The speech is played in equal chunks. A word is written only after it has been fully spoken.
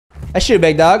That's you,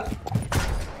 big dog.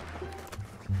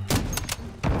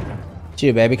 It's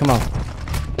you, baby. Come on.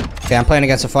 Okay, I'm playing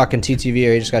against a fucking TTV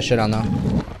or you just got shit on though.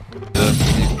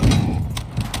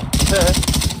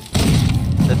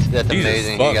 That's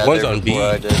amazing. He got One's there on B. before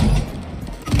I did.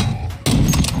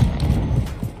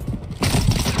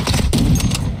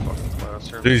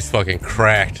 Dude's fucking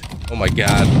cracked. Oh my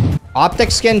god. Optic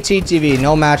skin TTV.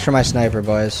 No match for my sniper,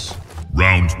 boys.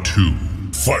 Round 2.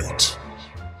 Fight.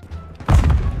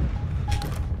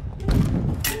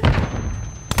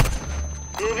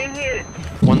 Moving here.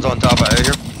 One's on top of A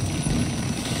here.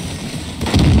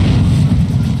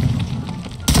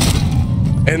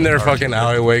 In their fucking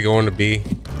alleyway going to B.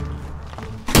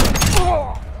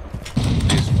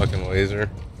 He's fucking laser.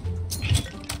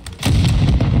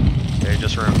 Okay,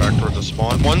 just ran back towards the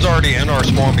spawn. One's already in our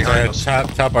spawn behind us.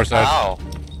 Top our side. Ow.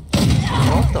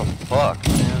 What the fuck,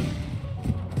 man?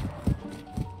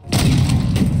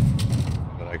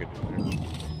 What I could do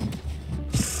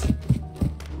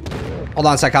there. Hold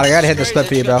on, Psychotic. I gotta hit the split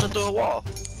for you, bro.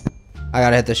 I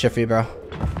gotta hit this shit for you, bro.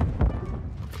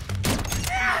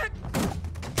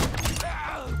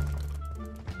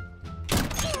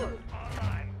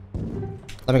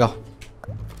 Let me go.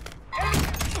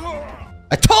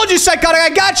 I told you, Psychotic, I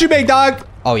got you, big dog.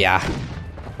 Oh, yeah.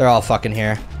 They're all fucking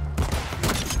here.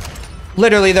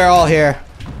 Literally, they're all here.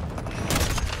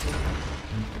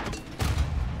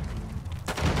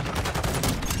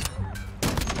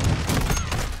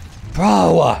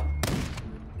 Bro.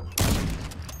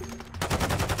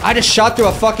 I just shot through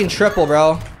a fucking triple,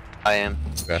 bro. I am.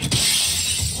 Okay.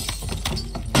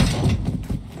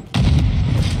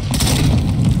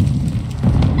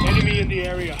 Enemy in the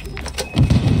area.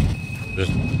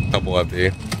 Just a couple up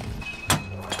B.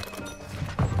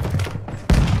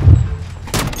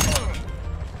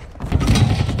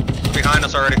 Behind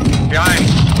us already. Behind.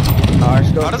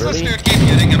 How does this dude keep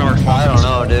getting in our spawn? I don't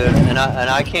know, dude. And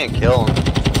I can't kill him.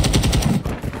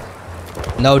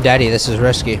 No, daddy, this is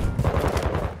risky.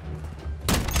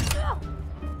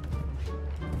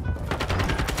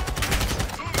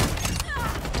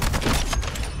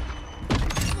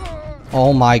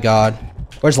 Oh my god.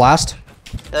 Where's last?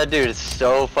 That dude is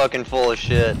so fucking full of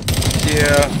shit.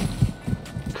 Yeah.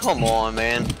 Come on,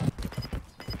 man.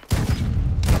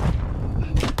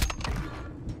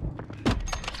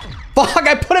 Fuck,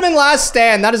 I put him in last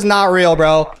stand. That is not real,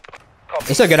 bro.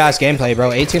 This is a good ass gameplay,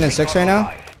 bro. 18 and 6 right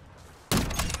now.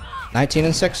 19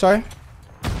 and 6, sorry.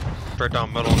 Straight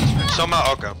down middle.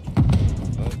 Somehow, okay. I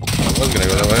was gonna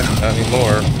go that way. Not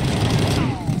anymore.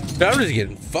 Dude, I'm just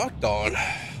getting fucked on.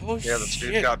 Oh, Yeah, this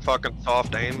dude's shit. got fucking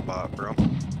soft aimbot, bro.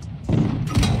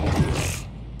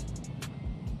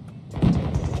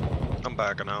 I'm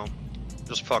backing out.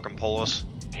 Just fucking pull us.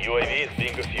 UAV is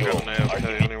being Got an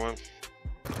AFK anyway.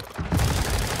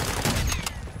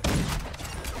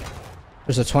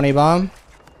 There's a 20 bomb.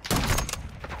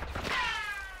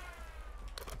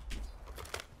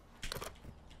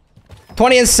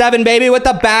 $20 and 7, baby, with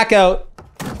the back out.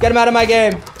 Get him out of my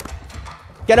game.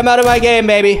 Get him out of my game,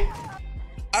 baby.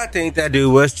 I think that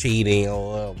dude was cheating a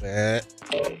little bit.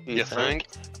 You think?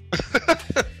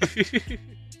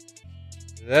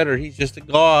 That or he's just a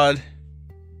god.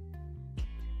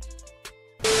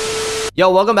 Yo,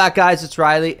 welcome back, guys. It's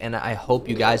Riley, and I hope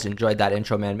you guys enjoyed that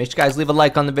intro, man. Make sure you guys leave a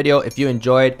like on the video if you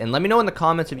enjoyed, and let me know in the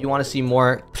comments if you want to see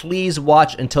more. Please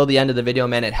watch until the end of the video,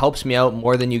 man. It helps me out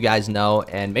more than you guys know,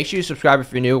 and make sure you subscribe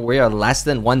if you're new. We are less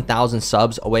than 1,000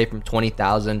 subs away from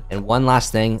 20,000. And one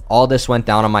last thing, all this went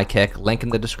down on my Kick. Link in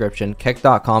the description,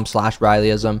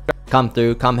 kick.com/rileyism. Come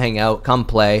through, come hang out, come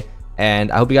play,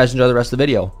 and I hope you guys enjoy the rest of the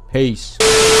video. Peace.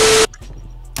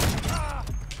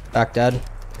 Back dead.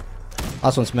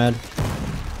 Last one's mid.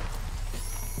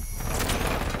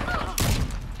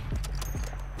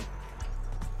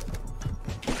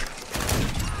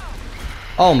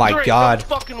 Oh my god. No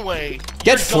fucking way.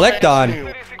 Get flicked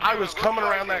on. I was coming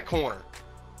around that corner.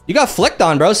 You got flicked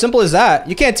on, bro. Simple as that.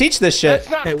 You can't teach this shit.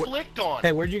 That's not flicked on.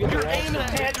 Hey, where'd you get You're your wall aiming from?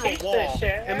 at your wall,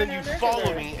 and then you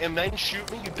follow me, and then shoot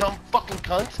me, you dumb fucking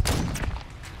cunt.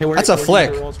 Hey, That's a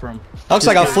flick. Looks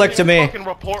like a flick to me. Fucking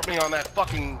report me on that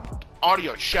fucking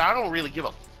audio shit. I don't really give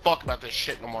a fuck about this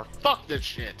shit no more. Fuck this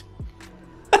shit.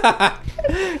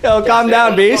 Yo, calm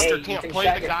down, beast. You can't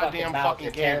play the goddamn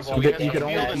fucking game, so You he can has to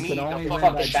only, feel the you need can to only win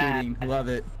fucking by shoot. shooting. Love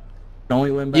it. Can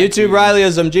only win by YouTube shooting.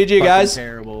 Rileyism. GG, Fucking guys.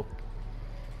 terrible.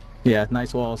 Yeah,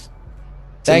 nice walls.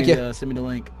 Thank you. Send me the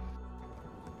link.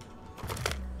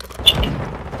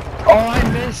 Oh, I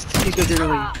missed. He goes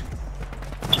early.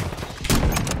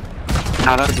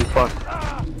 Now that'd be fucked.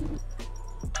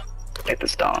 Get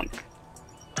this down.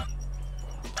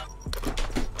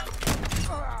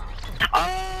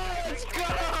 Oh, let's go!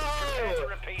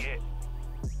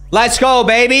 Let's go,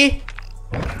 baby.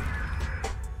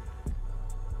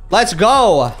 Let's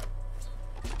go.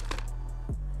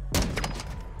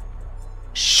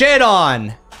 Shit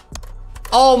on.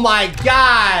 Oh my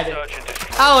god.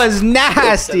 That was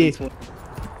nasty.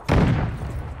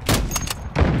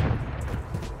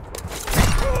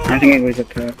 I think it was a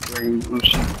cut. Oh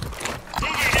shit.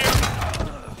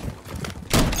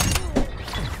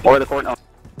 Or the corner.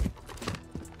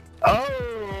 Oh.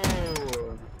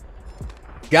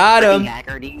 Got him.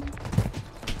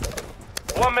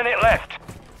 1 minute left.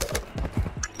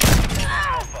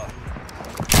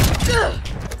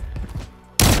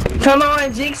 Come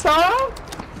on, Jigsaw.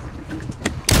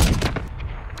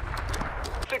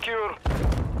 Secure.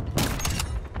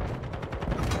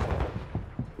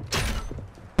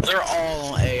 They're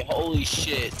all on A. Holy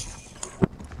shit.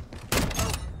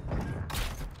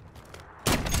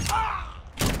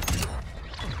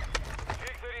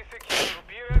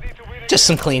 Just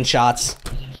some clean shots.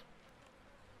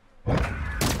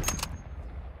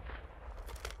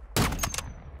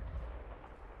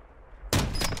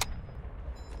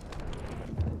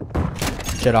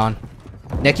 Shit on.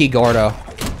 Nikki Gordo.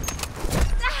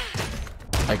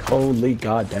 Like, holy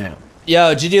goddamn.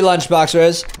 Yo, GG Lunchbox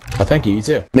Riz. Oh, thank you. You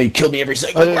too. They killed me every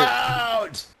single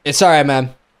round. It's alright,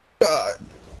 man. God.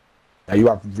 Now you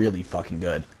are really fucking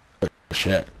good.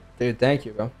 Shit. Dude, thank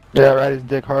you, bro. Yeah, right his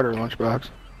dick harder, Lunchbox.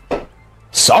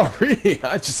 Sorry,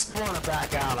 I just I want to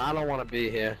back out. I don't want to be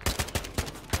here.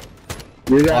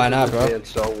 You guys Why not, bro? Being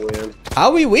so weird. How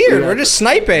are we weird? We're just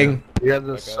sniping. You guys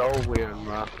are so weird,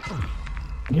 bro.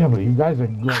 Yeah, but you guys are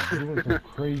good. You guys are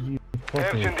crazy.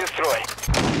 Engine destroy.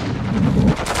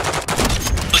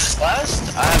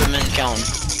 Last? I haven't been counting.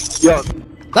 Yo,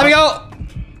 let me go.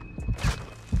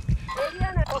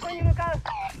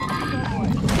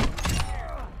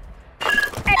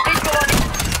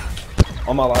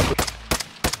 on my life.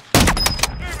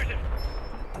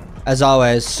 As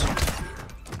always.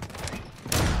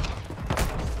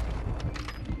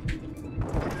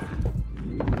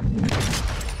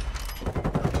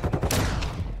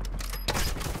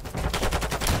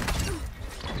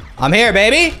 I'm here,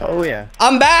 baby. Oh yeah.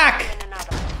 I'm back.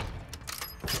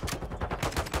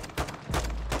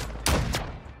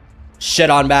 Shit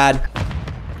on bad.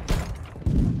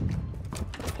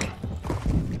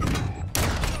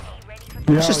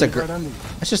 It's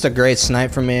just a great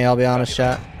snipe for me, I'll be honest,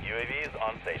 chat. UAV is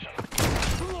on station.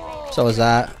 So is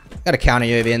that. Got a counter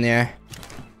UAV in the air.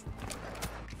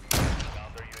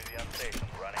 Counter UAV on station.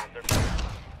 Running in their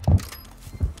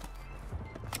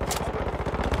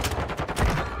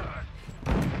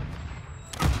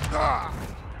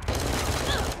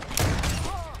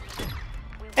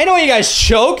I know you guys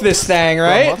choke this thing,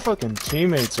 right? Bro, my fucking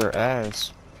teammates are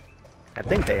ass. I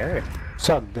think they are.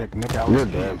 Suck dick, nigga. You're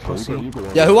dead, pussy.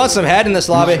 Yeah, who wants some head in this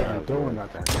lobby?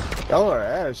 Y'all are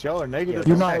ass. Y'all are negative.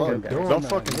 You're not even doing Don't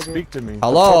fucking speak to me.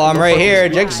 Hello, I'm right here.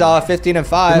 Jigsaw, 15 and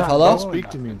 5. Hello? Don't speak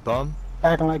to me, bum.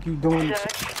 Acting like you doing this.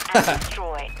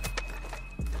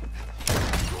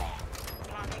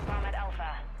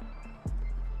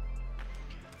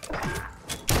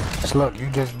 Look, you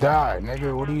just died,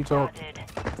 nigga. What are you talking?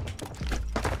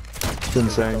 It's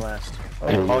insane.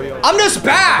 I'm just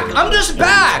back. I'm just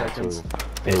back.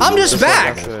 I'm just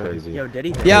back. Yo, did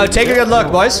he? Yo, take a good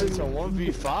look, boys. It's a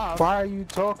 1v5. Why are you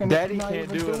talking? Daddy can't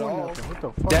do it all. What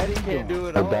the fuck? Daddy can't do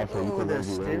it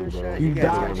all. You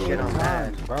died shit on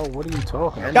that, bro. What are you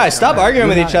talking about? Guys, stop arguing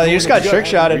with each other. You just got trick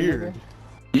shotted.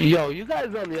 Yo, you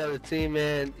guys on the other team,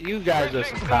 man. You guys are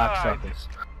some cocksuckers.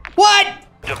 What?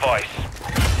 device.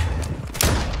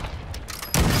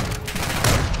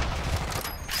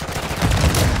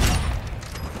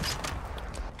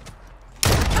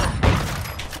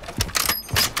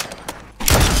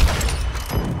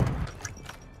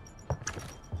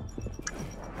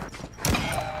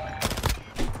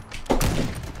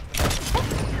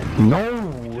 No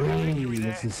way,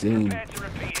 that's insane.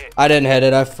 I didn't hit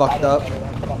it, I fucked up.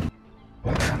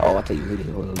 Oh, I thought you hit it.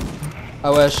 I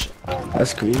wish.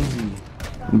 That's crazy.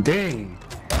 Dang.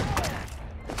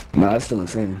 Nah, that's still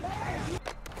insane.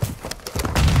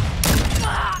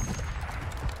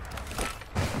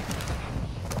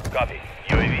 Copy.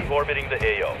 UAV orbiting the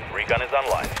AO. Recon is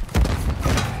online.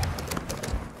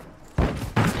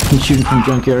 He's shooting from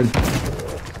junkyard.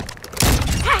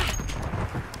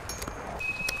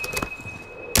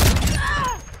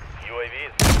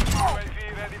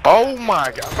 Oh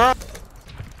my god.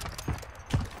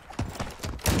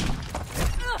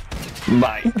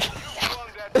 Mike.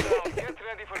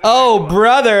 Oh,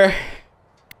 brother.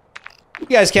 You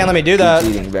guys can't let me do that.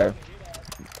 Cheating, bro.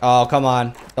 Oh, come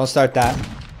on. Don't start that.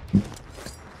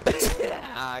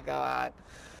 Ah, God.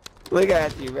 Look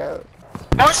at you, bro.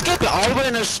 I'm skipping all the way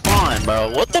in their spawn,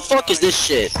 bro. What the fuck is this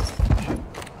shit?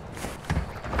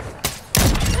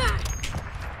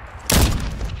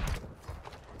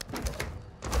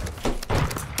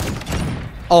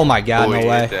 Oh my god, Boy, no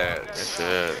way. That's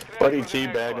it. Why do you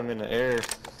teabag him in the air?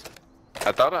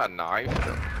 I thought I knifed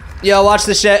him. Yo, watch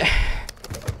this shit.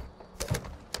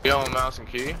 You on mouse and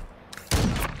key?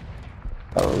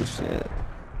 Oh shit.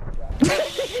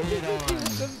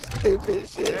 Stupid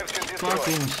shit.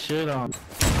 Fucking shit on.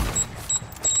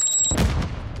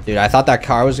 Dude, I thought that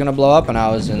car was gonna blow up and I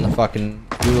was in the fucking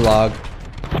gulag.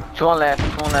 One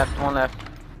left, one left, one left.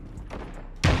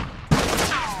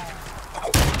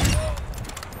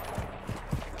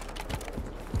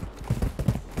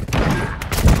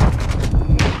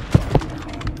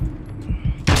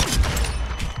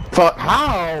 Fuck,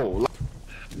 how?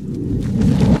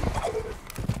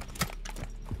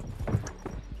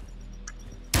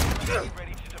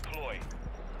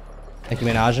 Nicki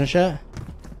Minaj and shit?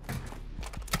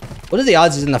 What are the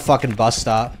odds he's in the fucking bus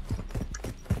stop?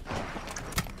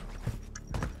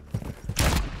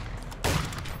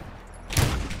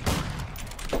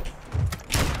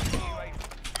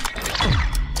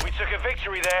 We took a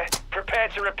victory there. Prepare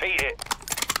to repeat it.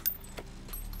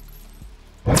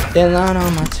 Yeah, no,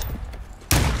 no, much.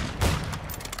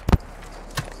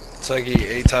 It's like he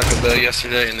ate Taco Bell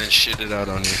yesterday and then shit it out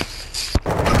on you.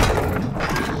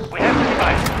 We have the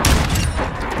device.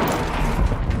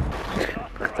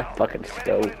 That's a fucking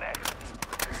stove.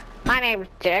 My name's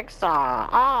Jigsaw.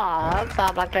 Oh, that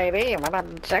sounds like JB. My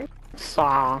name's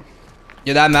Jigsaw.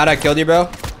 You're that mad I killed you, bro?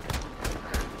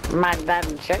 My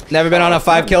name's Jigsaw. Never been on a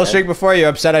 5-kill streak before? You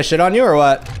upset I shit on you or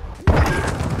what?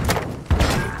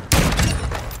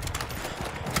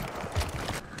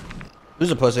 Who's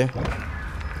a pussy?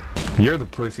 You're the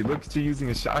pussy. Look at you using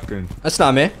a shotgun. That's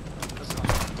not me.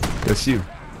 That's you.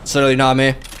 It's literally not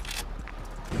me.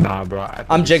 Nah, bro.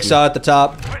 I'm Jigsaw at the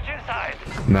top.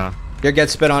 Nah. You're get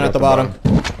spit on at the bottom.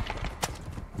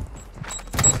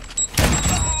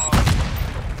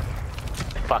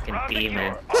 Fucking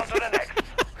demon.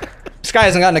 This guy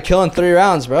hasn't gotten a kill in 3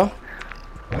 rounds, bro.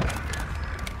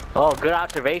 Oh, good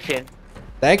observation.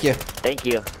 Thank you. Thank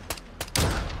you.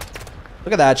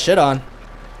 Look at that shit on.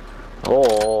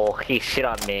 Oh, he shit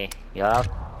on me. Yup.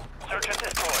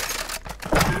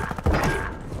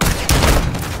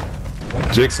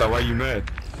 Jigsaw, why you mad?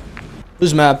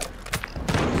 Who's mad?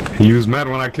 You was mad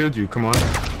when I killed you. Come on.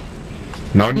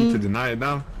 No need to deny it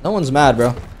now. No one's mad,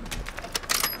 bro.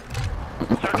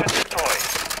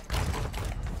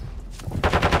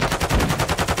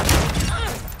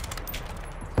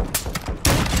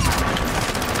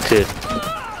 Dude.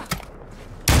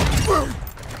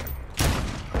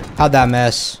 How'd that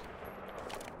miss?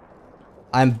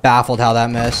 I'm baffled how that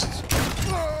missed.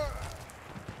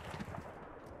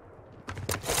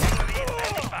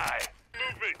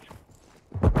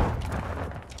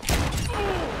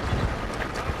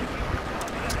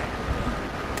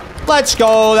 Let's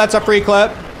go. That's a free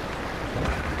clip.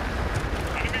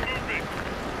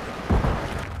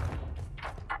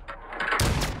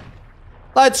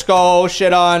 Let's go.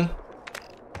 Shit on.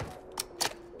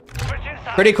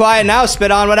 Pretty quiet now. Spit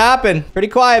on. What happened? Pretty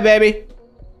quiet, baby.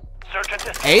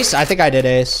 Ace? I think I did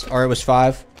ace. Or it was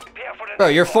 5. Bro,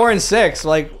 you're 4 and 6.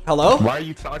 Like, hello? Why are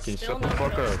you talking? Shut the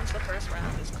fuck up. The first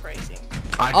round is crazy.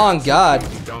 On God.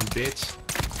 You dumb bitch.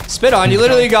 Spit on. You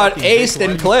literally got aced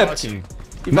and clipped. You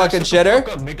fucking shitter.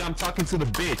 Fuck up, nigga. I'm talking to the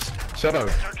bitch. Shut up.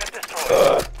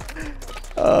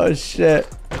 Oh, shit.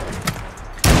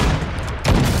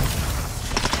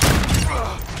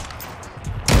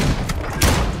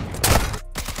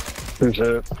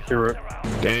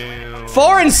 Damn.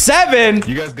 4 and 7?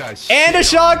 You guys got shit and a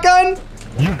shotgun?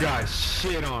 You got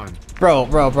shit on. Bro.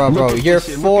 You're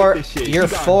 4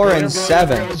 and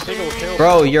 7.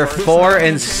 Bro, you're 4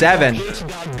 and 7.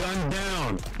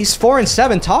 He's 4 and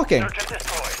 7 talking.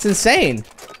 It's insane.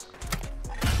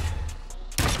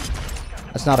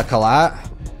 That's not a collat.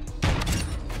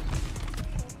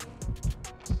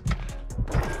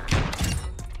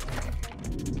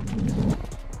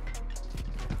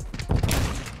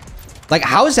 Like,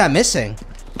 how is that missing?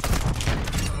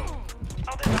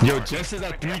 Yo, Jess is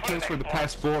at 3 kills for the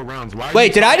past 4 rounds. Why?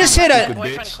 Wait, did I just hit a?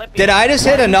 Did I just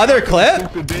hit another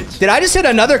clip? Did I just hit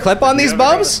another clip on these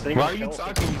bums? Why are you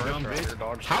talking, dumb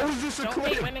bitch? How is this a Don't clip?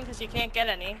 hate women because you can't get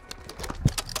any.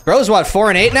 Bro's what, 4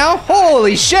 and 8 now?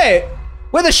 Holy shit!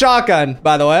 With a shotgun,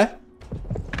 by the way.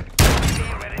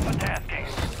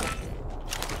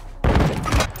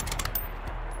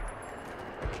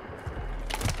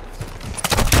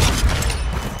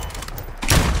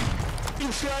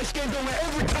 You slash game don't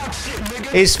ever talk shit, nigga.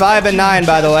 He's 5 and 9,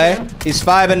 by the way. He's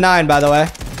 5 and 9, by the way.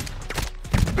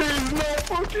 There's no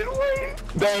fucking way.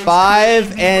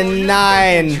 5 and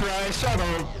 9.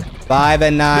 5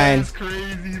 and 9. That's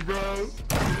crazy, bro.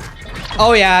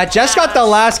 Oh yeah, Jess got the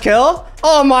last kill.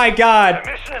 Oh my god.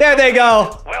 There they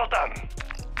go. Well done.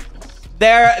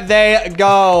 There they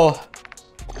go.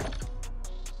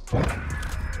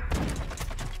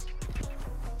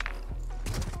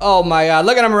 Oh my god,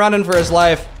 look at him running for his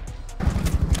life.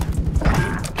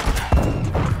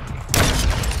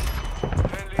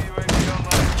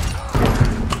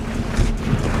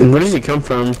 Where does he come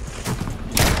from?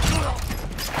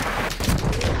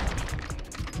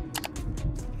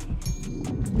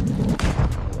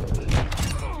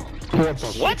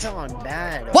 What?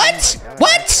 What?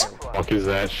 What? Fuck is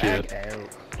that shit?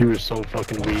 You were so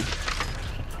fucking weak.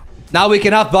 Not weak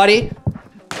enough, buddy.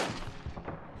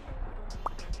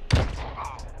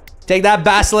 Take that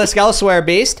basilisk elsewhere,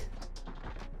 beast.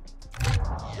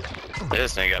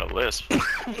 This ain't got a lisp.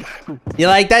 You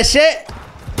like that shit?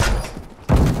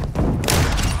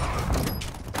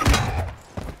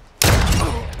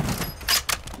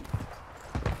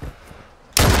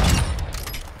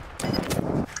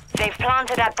 They've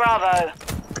planted at Bravo.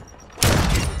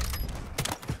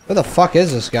 Where the fuck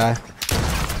is this guy?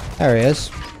 There he is.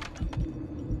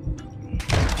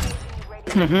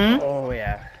 Oh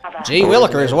yeah. Gee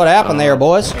willikers, what happened there,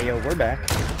 boys? Hey yo, we're back.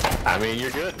 I mean, you're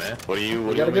good, man. What do you?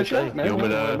 What You do got you a good shot, man. You want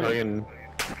me I to mean-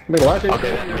 fucking?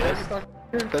 Okay.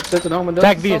 That sits at home and does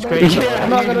Back V is something? crazy. I'm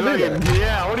not gonna do that.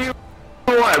 Yeah. What do you?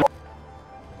 What?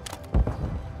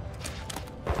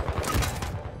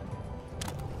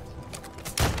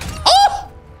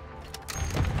 Oh!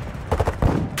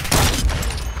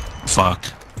 Fuck.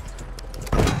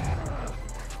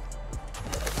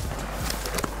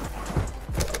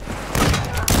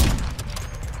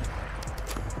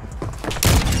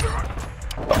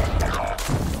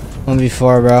 One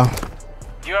before, bro.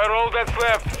 You are all that's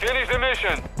left. Finish the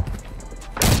mission.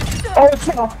 Oh, it's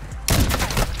not.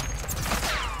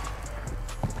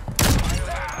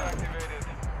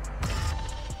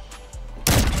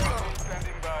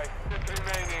 Standing by. Six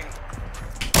remaining.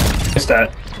 What's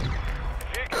that?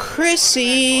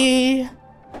 Chrissy.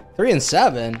 3 and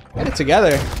 7. Get it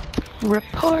together.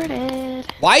 Reported.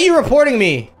 Why are you reporting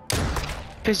me?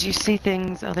 Because you see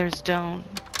things others don't.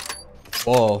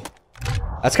 Whoa.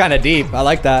 That's kind of deep. I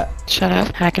like that. Shut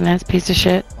up, hacking ass piece of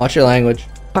shit. Watch your language.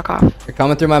 Fuck off. You're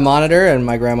coming through my monitor and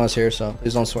my grandma's here, so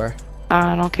please don't swear.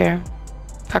 I don't care.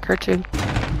 Fuck her too.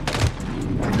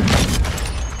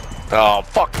 Oh,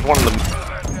 fuck, one of them.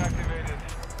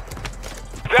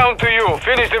 Down to you.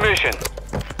 Finish the mission.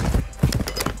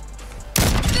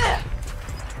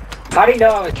 How do you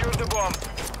know? Choose the bomb.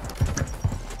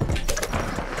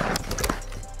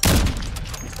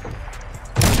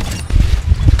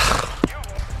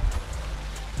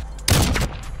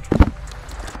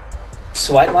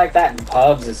 Sweating like that in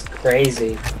pubs is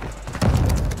crazy.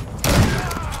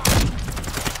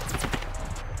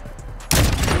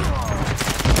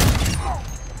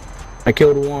 I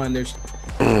killed one. There's.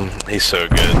 He's so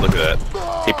good. Look at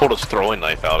that. He pulled his throwing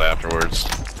knife out afterwards.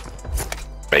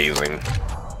 Amazing.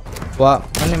 What?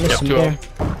 My name is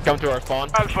Samir. Come to our spawn.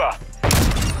 Alpha.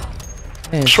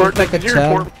 Man, Short like a did you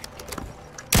tab. report?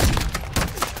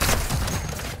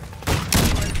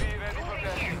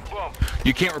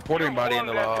 You can't report anybody in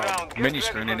the menu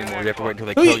screen anymore. You have to wait until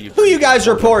they Who, kill you. who you guys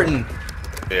reporting?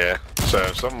 Yeah.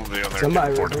 So some of you on there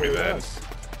Somebody reported me reported that. us.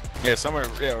 Yeah, somewhere.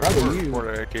 Yeah, Probably you.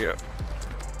 reported yeah.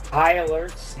 High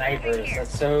alert snipers.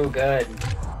 That's so good.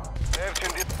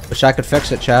 Wish I could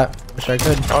fix it, chat. Wish I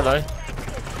could. Oh no.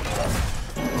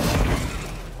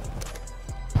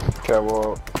 Okay,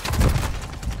 well.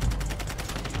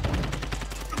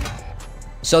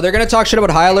 So they're gonna talk shit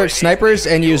about high alert snipers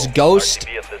and use ghost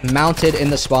mounted in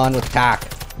the spawn with tac.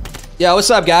 Yo, what's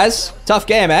up, guys? Tough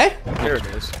game, eh? Here it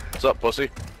is. What's up, pussy?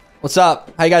 What's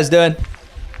up? How you guys doing?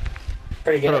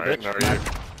 Pretty good. Alright, how are you?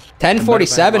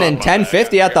 1047 and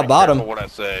 1050 at the bottom. Careful what I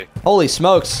say. Holy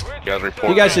smokes. You guys report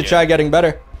You guys me should again. try getting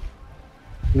better.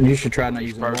 You should try not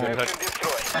using Perfect.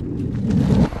 them.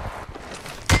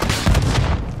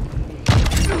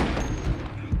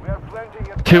 We are planting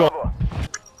at Two. Bravo.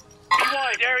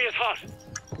 Wide, area's hot.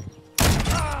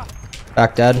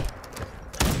 Back dead.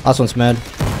 Last one's mid.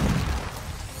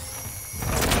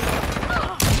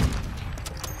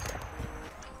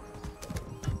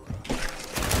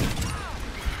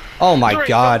 Oh my There ain't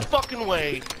god. no fucking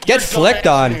way. Get Your flicked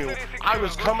dumbass on. knew I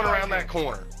was coming around that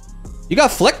corner. You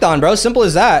got flicked on, bro. Simple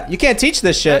as that. You can't teach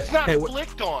this shit. That's not Hey,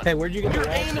 flicked on. Hey, where'd you get You're the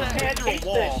wall aiming from? ahead to a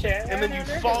wall, and then you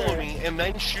follow me, and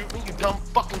then shoot me, you dumb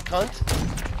fucking cunt.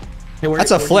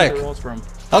 That's a flick.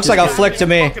 Looks like a flick to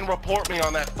me. Fucking report me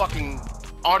on that fucking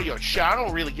audio chat. I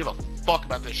don't really give a fuck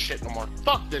about this shit no more.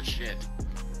 Fuck this shit.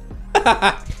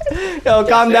 Yo,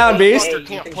 calm down, beast. You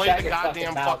can't play the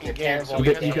goddamn fucking game. So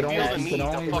You can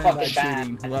only win by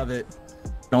shooting. Love it.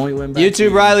 Only win by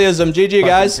YouTube rileyism. GG,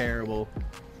 guys. Terrible.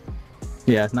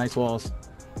 Yeah, nice walls.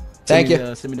 Thank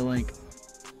you. Send me the link.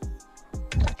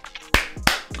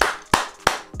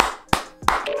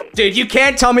 Dude, you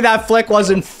can't tell me that flick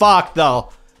wasn't fucked, though.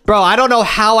 Bro, I don't know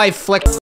how I flicked